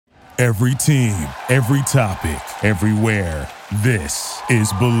Every team, every topic, everywhere. This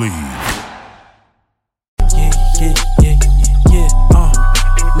is Believe.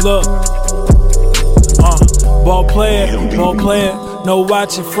 Look, ball player, no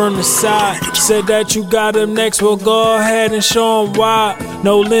watching from the side. Said that you got him next, well go ahead and show him why.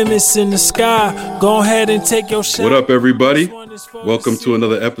 No limits in the sky, go ahead and take your shot. What up, everybody? Welcome to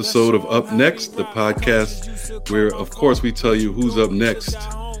another episode of Up Next, the podcast where, of course, we tell you who's up next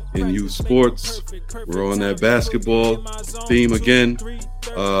in youth sports. We're on that basketball theme again.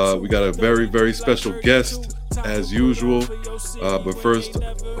 We got a very, very special guest, as usual. But first,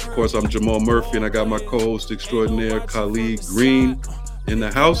 of course, I'm Jamal Murphy, and I got my co-host extraordinaire, Khalid Green, in the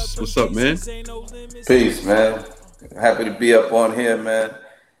house. What's up, man? Peace, man. Happy to be up on here, man.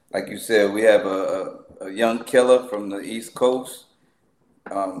 Like you said, we have a young killer from the East Coast.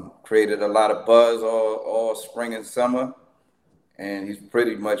 Created a lot of buzz all spring and summer. And he's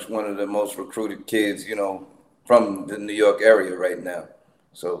pretty much one of the most recruited kids, from the New York area right now.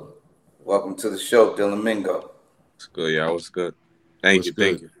 So welcome to the show, Dylan Mingo. It's good, y'all. What's good? Thank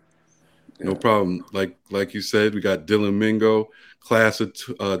you. No problem. Like you said, we got Dylan Mingo, class of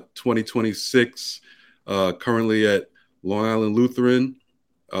 2026, currently at Long Island Lutheran.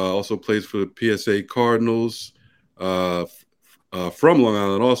 Also plays for the PSA Cardinals. From Long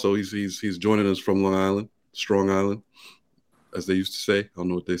Island, also he's joining us from Long Island, Strong Island, as they used to say. I don't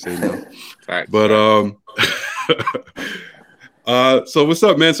know what they say now. Facts. But so what's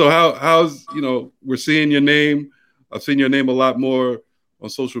up, man? So how's we're seeing your name. I've seen your name a lot more on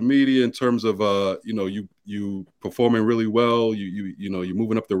social media in terms of you performing really well. You're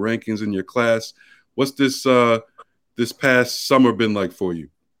moving up the rankings in your class. What's this past summer been like for you?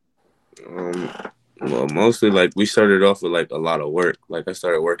 Well, mostly we started off with a lot of work. I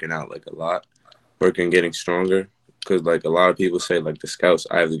started working out a lot, getting stronger. Because a lot of people say the scouts,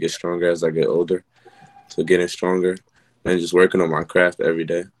 I have to get stronger as I get older. So getting stronger and just working on my craft every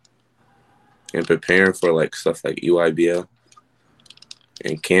day and preparing for stuff like EYBL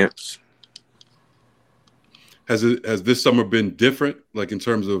and camps. Has this summer been different? In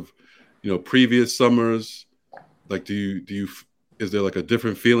terms of, previous summers, is there a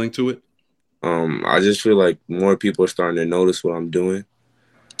different feeling to it? I just feel like more people are starting to notice what I'm doing.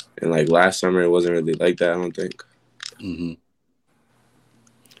 And last summer, it wasn't really like that, I don't think. Mm-hmm.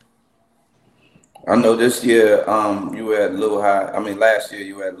 I know this year you were at LuHi. I mean, last year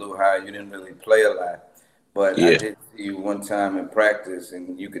you were at LuHi. You didn't really play a lot. But yeah. I did see you one time in practice,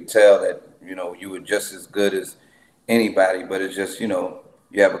 and you could tell that, you were just as good as anybody. But it's just, you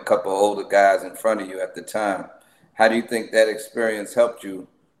have a couple of older guys in front of you at the time. How do you think that experience helped you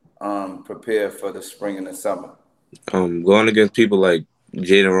prepare for the spring and the summer? Going against people like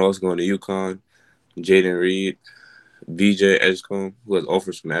Jaden Ross going to UConn, Jaden Reed, VJ Edgecombe, who has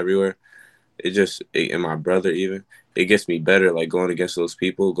offers from everywhere. And my brother even, it gets me better, going against those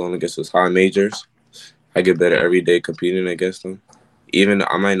people, going against those high majors. I get better every day competing against them. Even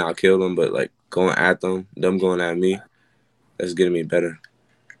I might not kill them, but going at them going at me, that's getting me better.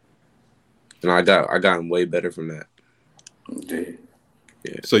 And I got them way better from that. Indeed.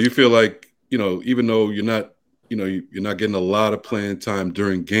 Yeah. So you feel even though you're not getting a lot of playing time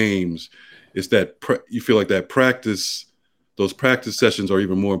during games, it's that you feel like those practice sessions are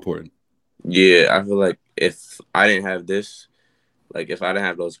even more important. Yeah, I feel like if I didn't have this, if I didn't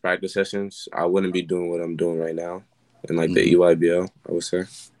have those practice sessions, I wouldn't be doing what I'm doing right now in the EYBL, I would say.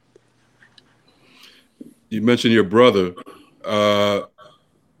 You mentioned your brother.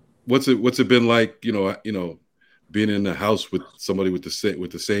 What's it been like? Being in the house with somebody with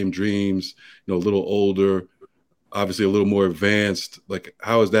the same dreams. A little older, obviously a little more advanced.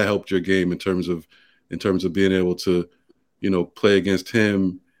 How has that helped your game in terms of being able to, play against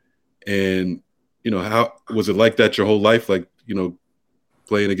him? And, how was it like that your whole life?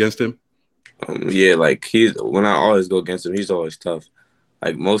 Playing against him? Yeah, when I always go against him, he's always tough.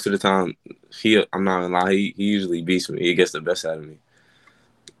 Most of the time, I'm not gonna lie, he usually beats me. He gets the best out of me.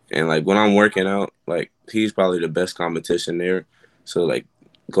 And when I'm working out, he's probably the best competition there. So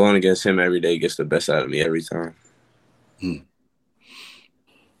going against him every day gets the best out of me every time.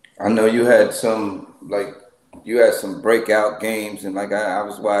 I know you had some breakout games, and I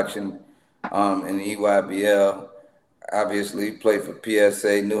was watching in the EYBL. Obviously, you played for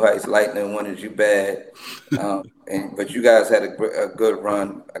PSA. New Heights Lightning wanted you bad, but you guys had a good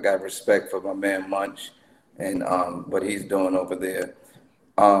run. I got respect for my man Munch, and what he's doing over there.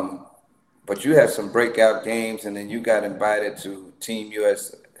 But you had some breakout games, and then you got invited to Team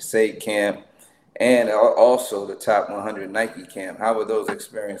USA camp and also the Top 100 Nike camp. How were those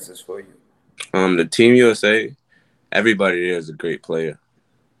experiences for you? The Team USA, everybody there is a great player.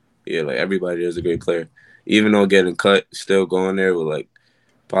 Yeah, like everybody is a great player. Even though getting cut, still going there with like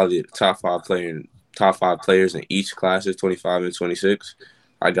probably the top five players in each class is 25 and 26.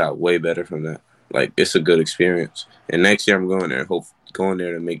 I got way better from that. Like it's a good experience. And next year I'm going there, going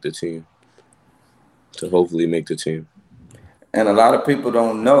there to make the team. To hopefully make the team. And a lot of people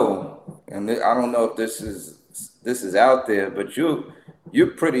don't know, and I don't know if this is out there, but you're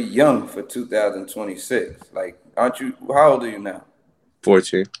pretty young for 2026. Like, aren't you? How old are you now?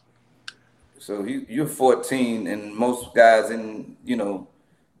 14. So you're 14, and most guys you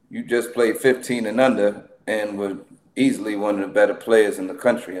just played 15 and under, and were easily one of the better players in the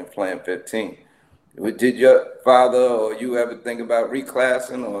country in playing 15. Did your father or you ever think about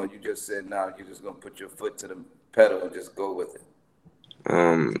reclassing, or you just said, "No, you're just gonna put your foot to the pedal and just go with it"?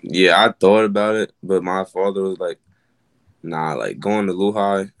 Yeah, I thought about it, but my father was like, "Nah, like going to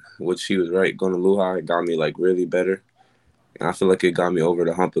LuHi," which he was right. Going to LuHi got me like really better, and I feel like it got me over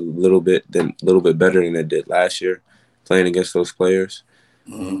the hump a little bit better than it did last year, playing against those players,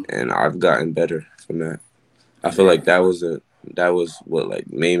 and I've gotten better from that. I feel like that was what like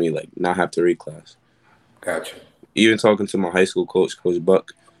made me like not have to reclass. Gotcha. Even talking to my high school coach, Coach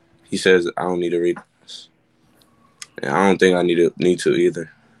Buck, he says I don't need to reclass. And I don't think I need to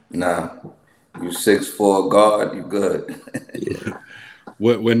either. Nah, you 6'4" guard, you good. Yeah.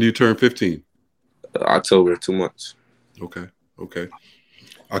 When do you turn 15? October, 2 months. Okay.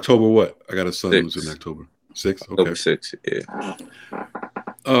 October what? I got a son 6. who's in October. 6? Okay. October 6, yeah.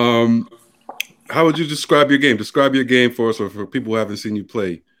 How would you describe your game? Describe your game for us, or for people who haven't seen you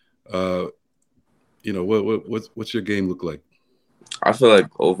play. What's your game look like? I feel like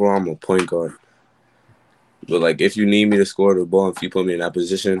overall I'm a point guard. But like if you need me to score the ball, if you put me in that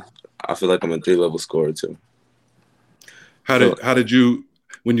position, I feel like I'm a 3-level scorer too. How did you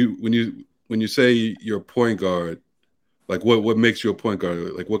when you say you're a point guard, like what makes you a point guard?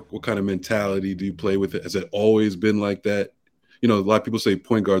 Like what kind of mentality do you play with it? Has it always been like that? A lot of people say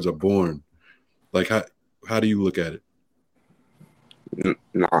point guards are born. Like how do you look at it?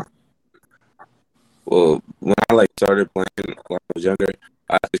 Nah. Well, when I started playing when I was younger,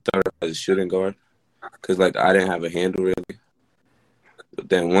 I actually started as a shooting guard because I didn't have a handle really. But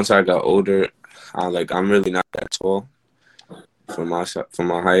then once I got older, I'm really not that tall for my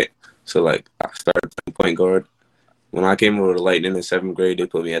height. So I started playing point guard. When I came over to Lightning in 7th grade, they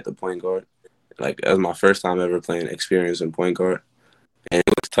put me at the point guard. That was my first time ever playing experience in point guard. And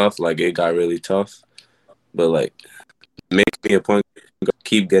it was tough. It got really tough. But make me a point guard,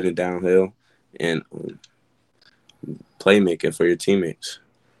 keep getting downhill and playmaking for your teammates.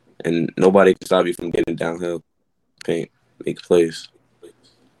 And nobody can stop you from getting downhill, paint, make plays.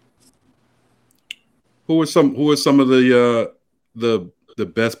 Who are some of the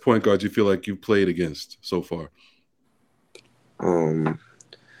best point guards you feel like you've played against so far?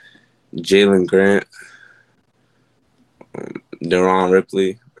 Jalen Grant, Deron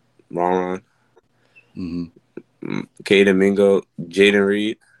Ripley, Ron, Khalid Mingo, Jaden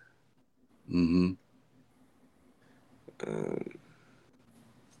Reed.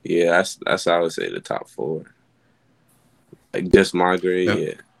 Yeah, that's how I would say the top 4. Just my grade,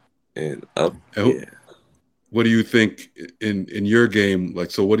 yeah. And up, yeah. What do you think in your game?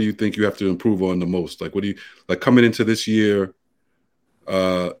 So what do you think you have to improve on the most? What do you coming into this year?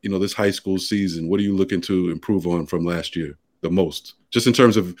 This high school season. What are you looking to improve on from last year the most? Just in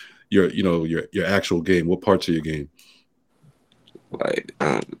terms of your actual game. What parts of your game?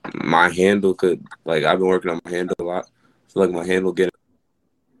 My handle could I've been working on my handle a lot. I feel like my handle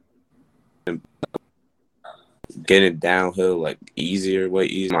getting downhill easier, way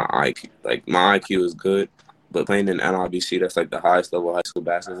easier. My IQ is good, but playing in NIBC, that's the highest level of high school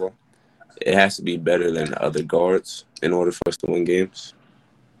basketball. It has to be better than the other guards in order for us to win games.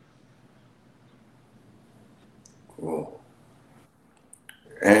 Cool.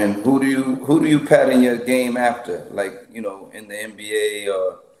 And who do you pattern your game after? In the NBA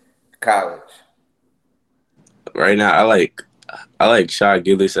or college? Right now, I like Shai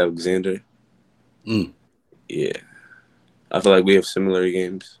Gilgeous-Alexander. Yeah, I feel like we have similar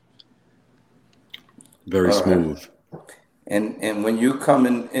games. Very smooth. And when you come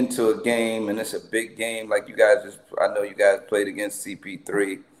into a game and it's a big game, I know you guys played against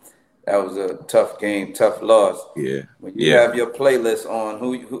CP3. That was a tough game, tough loss. Yeah. When you have your playlist on,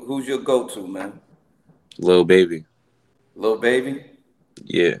 who's your go-to, man? Lil Baby. Lil Baby?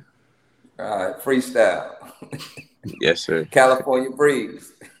 Yeah. All right, freestyle. Yes, sir. California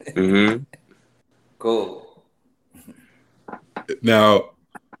Breeze. Cool. Now,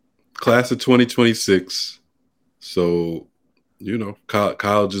 class of 2026. So,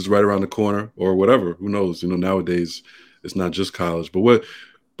 college is right around the corner, or whatever. Who knows? Nowadays it's not just college. But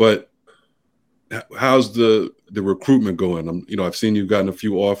But how's the recruitment going? I've seen you've gotten a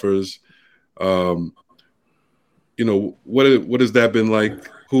few offers. What has that been like?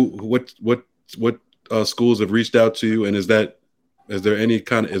 What schools have reached out to you, and is there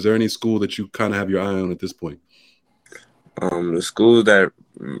any school that you kind of have your eye on at this point? The schools that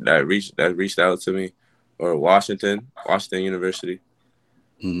reached out to me are Washington University,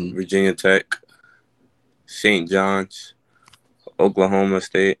 Virginia Tech, St. John's, Oklahoma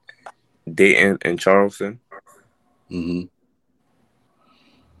State, Dayton, and Charleston. Mm-hmm.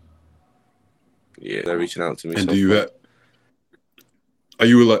 Yeah, they're reaching out to me. And are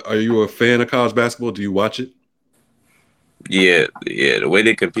you a fan of college basketball? Do you watch it? Yeah. The way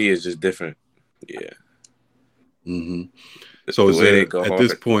they compete is just different. Yeah. Mm-hmm. So is there,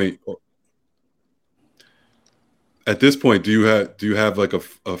 at this point, do you have like a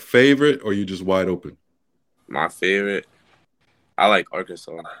favorite, or are you just wide open? My favorite, I like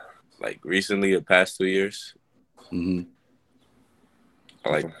Arkansas. Like recently, the past 2 years. Mm-hmm. I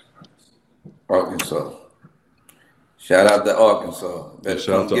like Arkansas. Shout out to Arkansas. Shout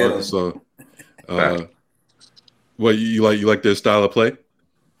out to Arkansas. What you like their style of play?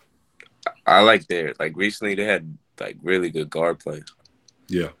 I like their recently they had really good guard play.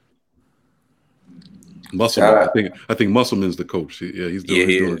 Yeah. Musselman, I think Musselman's the coach. He's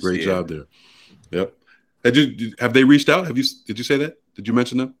doing a great job there. Yep. Have they reached out? Did you say that? Did you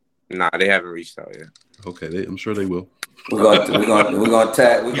mention them? Nah, they haven't reached out yet. Okay, I'm sure they will. We're gonna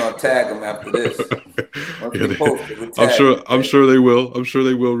tag them after this. I'm sure they will. I'm sure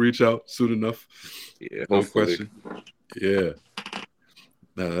they will reach out soon enough. Yeah, no question. Yeah,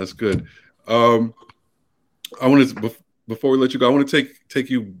 no, that's good. I want to before we let you go, I want to take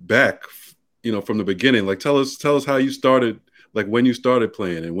you back, from the beginning. Like tell us how you started, like when you started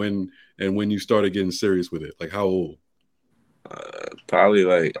playing and when you started getting serious with it. Like how old?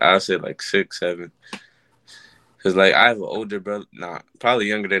 Probably I'd say 6, 7. Cause I have an older brother, probably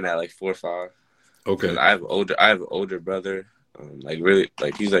younger than that, 4 or 5. Okay. I have an older brother,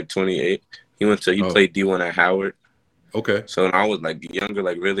 he's 28. He played D1 at Howard. Okay. So when I was younger,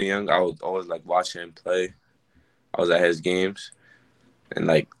 really young, I was always watching him play. I was at his games, and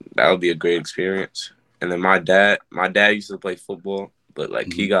that would be a great experience. And then my dad used to play football, but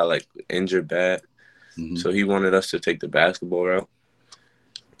he got injured bad, so he wanted us to take the basketball route.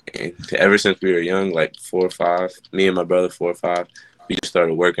 And ever since we were young, 4 or 5, me and my brother 4 or 5, we just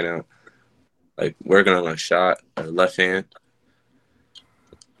started working out, working on a shot, a left hand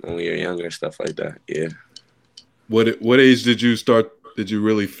when we were younger and stuff like that. Yeah. What age did you start? Did you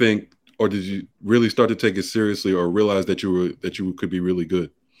really think, or did you really start to take it seriously, or realize that you could be really good?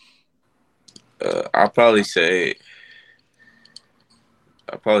 I'll probably say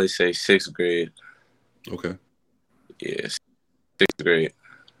 6th grade. Okay. Yeah, 6th grade.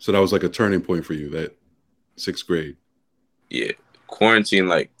 So that was a turning point for you, that 6th grade. Yeah,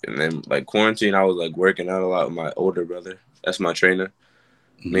 quarantine, and then quarantine, I was working out a lot with my older brother. That's my trainer.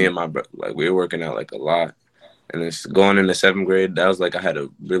 Mm-hmm. Me and my brother, we were working out a lot. And it's going into 7th grade. That was I had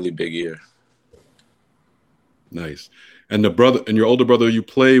a really big year. Nice. And your older brother you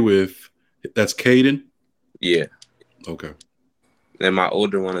play with, that's Caden? Yeah. Okay. And my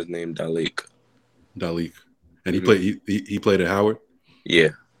older one is named Dalik. And he played at Howard? Yeah.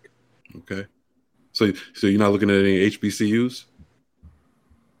 Okay. So you're not looking at any HBCUs?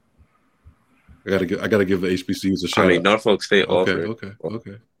 I gotta give the HBCUs a shout out. Norfolk State offered. Okay.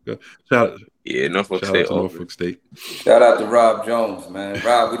 Shout out. Yeah, Norfolk State. Norfolk State. Shout out to Rob Jones, man.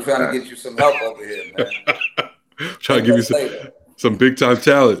 Rob, we're trying to get you some help over here, man. Trying to give you some big time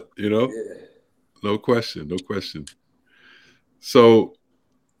talent, Yeah. No question. So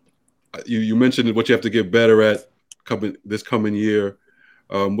you mentioned what you have to get better at this coming year.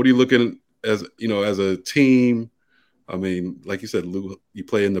 What are you looking as a team? I mean, like you said, Lou, you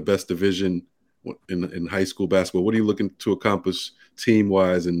play in the best division in high school basketball. What are you looking to accomplish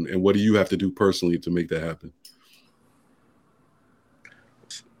team-wise, and what do you have to do personally to make that happen?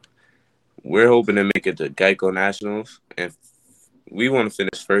 We're hoping to make it to Geico Nationals, and we want to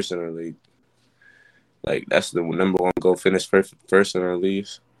finish first in our league. That's the number one goal: finish first in our league,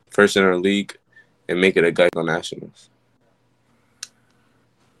 and make it a Geico Nationals.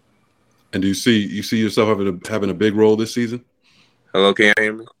 And do you see yourself having a big role this season? Hello, can you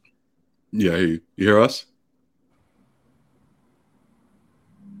hear me? Yeah, I hear you. You hear us?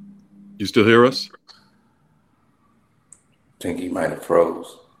 You still hear us? I think he might have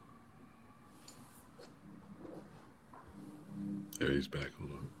froze. There, he's back.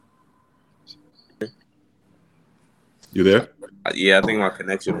 Hold on. You there? Yeah, I think my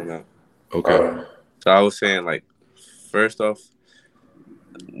connection went out. Okay. So I was saying, first off,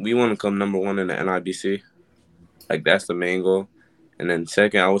 we want to come number one in the NIBC. Like, that's the main goal. And then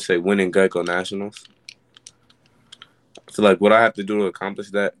second, I would say winning Geico Nationals. I feel like what I have to do to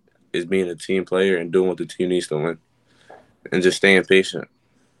accomplish that is being a team player and doing what the team needs to win. And just staying patient.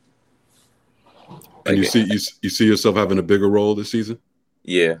 And you see yourself having a bigger role this season?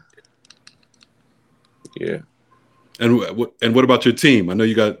 Yeah. Yeah. And what about your team? I know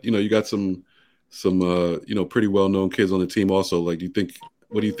you got some pretty well-known kids on the team also. Like,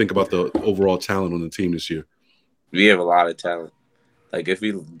 what do you think about the overall talent on the team this year? We have a lot of talent. Like, if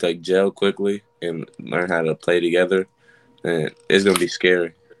we gel quickly and learn how to play together, then it's gonna be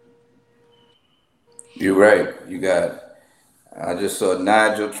scary. You're right. I just saw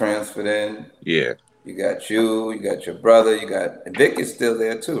Nigel transferred in. Yeah. You got your brother, Vic is still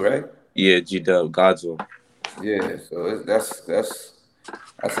there too, right? Yeah, G-Dub, Godswill. Yeah, so that's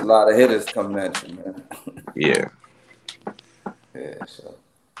a lot of hitters coming at you, man. Yeah. Yeah, so.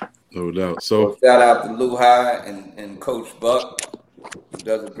 No doubt. So shout out to LuHi and Coach Buck, who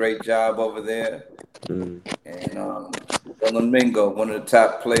does a great job over there. And Dylan Mingo, one of the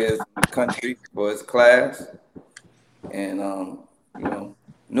top players in the country for his class. And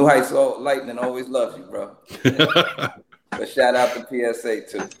New Heights Lightning always loves you, bro. But shout out to PSA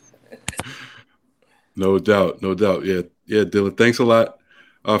too. No doubt. Yeah, Dylan. Thanks a lot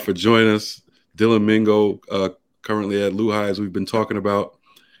for joining us. Dylan Mingo, currently at LuHi, as we've been talking about.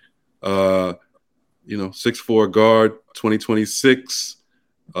 6'4" guard, 2026.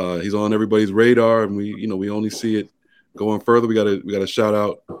 He's on everybody's radar, and we only see it going further. We gotta shout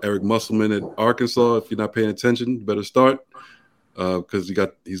out Eric Musselman at Arkansas. If you're not paying attention, you better start because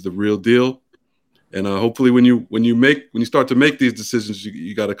he's the real deal. And hopefully, when you start to make these decisions,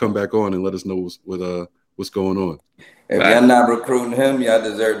 you got to come back on and let us know what's going on. If y'all not recruiting him, y'all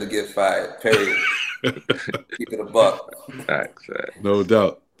deserve to get fired. Period. Keep it a buck. No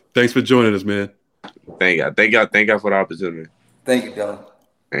doubt. Thanks for joining us, man. Thank y'all for the opportunity. Thank you, Dylan.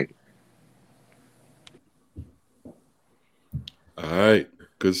 Thank you. All right,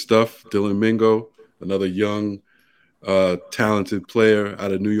 good stuff. Dylan Mingo, another young, talented player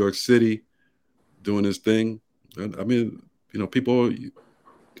out of New York City, doing his thing. I mean, people.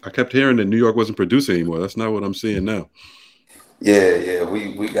 I kept hearing that New York wasn't producing anymore. That's not what I'm seeing now. Yeah.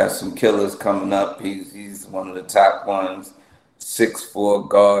 We got some killers coming up. He's one of the top ones. 6'4"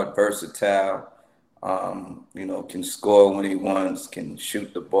 guard, versatile. Can score when he wants, can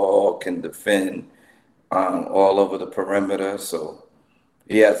shoot the ball, can defend all over the perimeter. So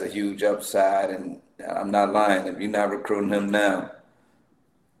he has a huge upside, and I'm not lying. If you're not recruiting him now,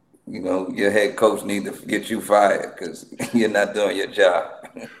 your head coach needs to get you fired because you're not doing your job.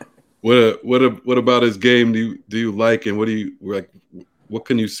 What about his game do you like, and what do you like? What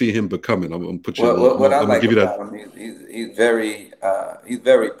can you see him becoming? I'm gonna put you. What I like about him, he's very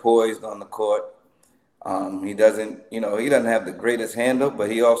poised on the court. He doesn't have the greatest handle, but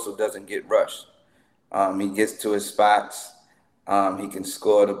he also doesn't get rushed. He gets to his spots. He can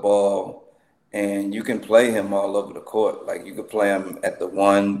score the ball, and you can play him all over the court. Like, you could play him at the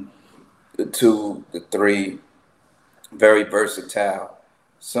 1, the 2, the 3. Very versatile.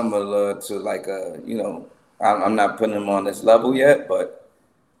 Similar to I'm not putting him on this level yet, but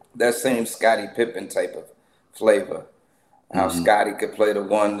that same Scottie Pippen type of flavor. How Scottie could play the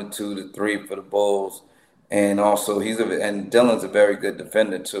 1, the 2, the 3 for the Bulls. And also and Dylan's a very good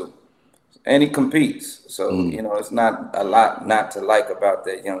defender too. And he competes. So, it's not a lot not to like about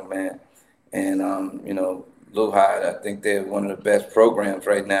that young man. And, LuHi, I think they're one of the best programs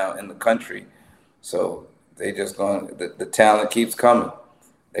right now in the country. So they just the talent keeps coming.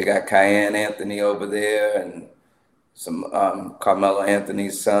 They got Cayenne Anthony over there and some Carmelo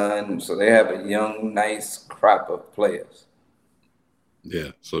Anthony's son. So they have a young, nice crop of players.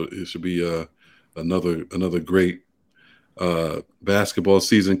 Yeah, so it should be another great basketball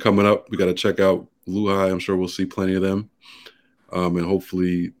season coming up. We got to check out LuHi. I'm sure we'll see plenty of them. And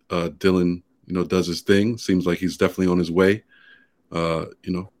hopefully Dylan, does his thing. Seems like he's definitely on his way. Starting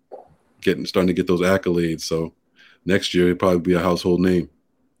to get those accolades. So next year he'll probably be a household name.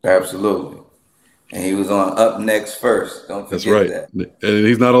 Absolutely. And he was on Up Next first. Don't forget that. And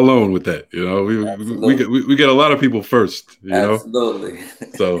he's not alone with that. We get a lot of people first. Absolutely.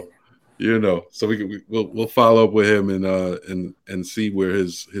 So, so we'll follow up with him and see where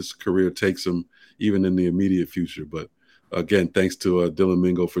his career takes him, even in the immediate future. But again, thanks to Dylan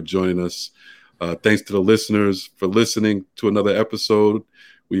Mingo for joining us. Thanks to the listeners for listening to another episode.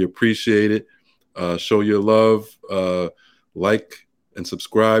 We appreciate it. Show your love. Like and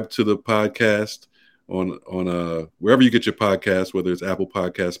subscribe to the podcast on wherever you get your podcast, whether it's Apple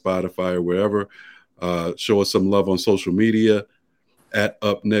Podcasts, Spotify, or wherever. Show us some love on social media. at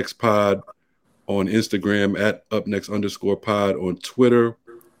UpNextPod on Instagram, at UpNext_pod on Twitter.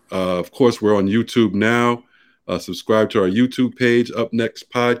 Of course, we're on YouTube now. Subscribe to our YouTube page, Up Next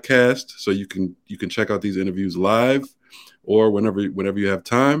Podcast, so you can check out these interviews live or whenever you have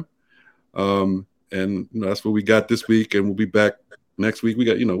time. And that's what we got this week, and we'll be back next week.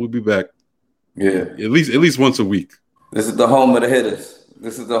 We'll be back. Yeah, at least once a week. This is the home of the hitters.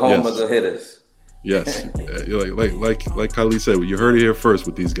 This is the home of the hitters. Yes, like Khalid said, you heard it here first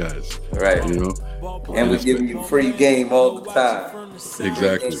with these guys, right? And we're giving you free game all the time.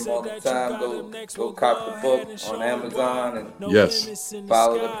 Exactly. All the time. Go cop the book on Amazon and yes,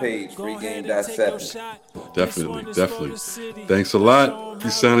 follow the page. Free game .7. Definitely. Thanks a lot.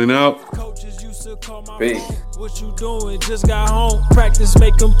 He's signing out. Peace. What you doing? Just got home. Practice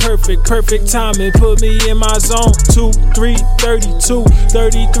make them perfect. Perfect timing. Put me in my zone. 2, 3, 32,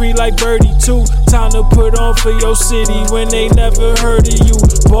 33 like Birdie 2. Time to put on for your city when they never heard of you.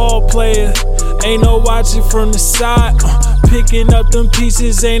 Ball player. Ain't no watching from the side. Picking up them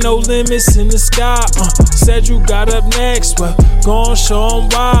pieces. Ain't no limits in the sky. Said you got up next. Well, gon' show 'em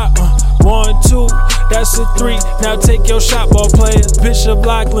why. 1, 2, that's a 3. Now take your shot, ball player. Bishop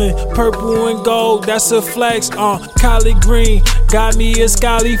Lachlan, purple and gold, that's a flex. Khalid Green, got me a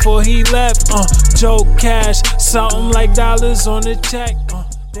Scally before he left. Joe Cash, something like dollars on the check.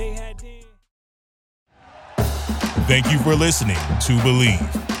 Thank you for listening to Believe.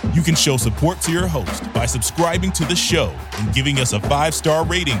 You can show support to your host by subscribing to the show and giving us a 5-star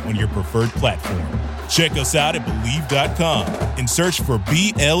rating on your preferred platform. Check us out at Believe.com and search for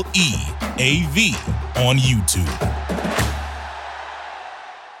BLEAV on YouTube.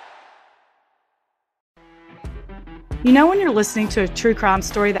 You know when you're listening to a true crime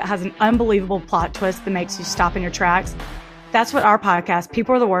story that has an unbelievable plot twist that makes you stop in your tracks? That's what our podcast,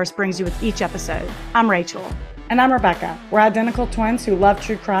 People Are the Worst, brings you with each episode. I'm Rachel. And I'm Rebecca. We're identical twins who love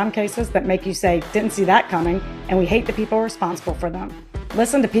true crime cases that make you say, didn't see that coming, and we hate the people responsible for them.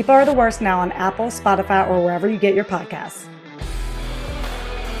 Listen to People Are the Worst now on Apple, Spotify, or wherever you get your podcasts.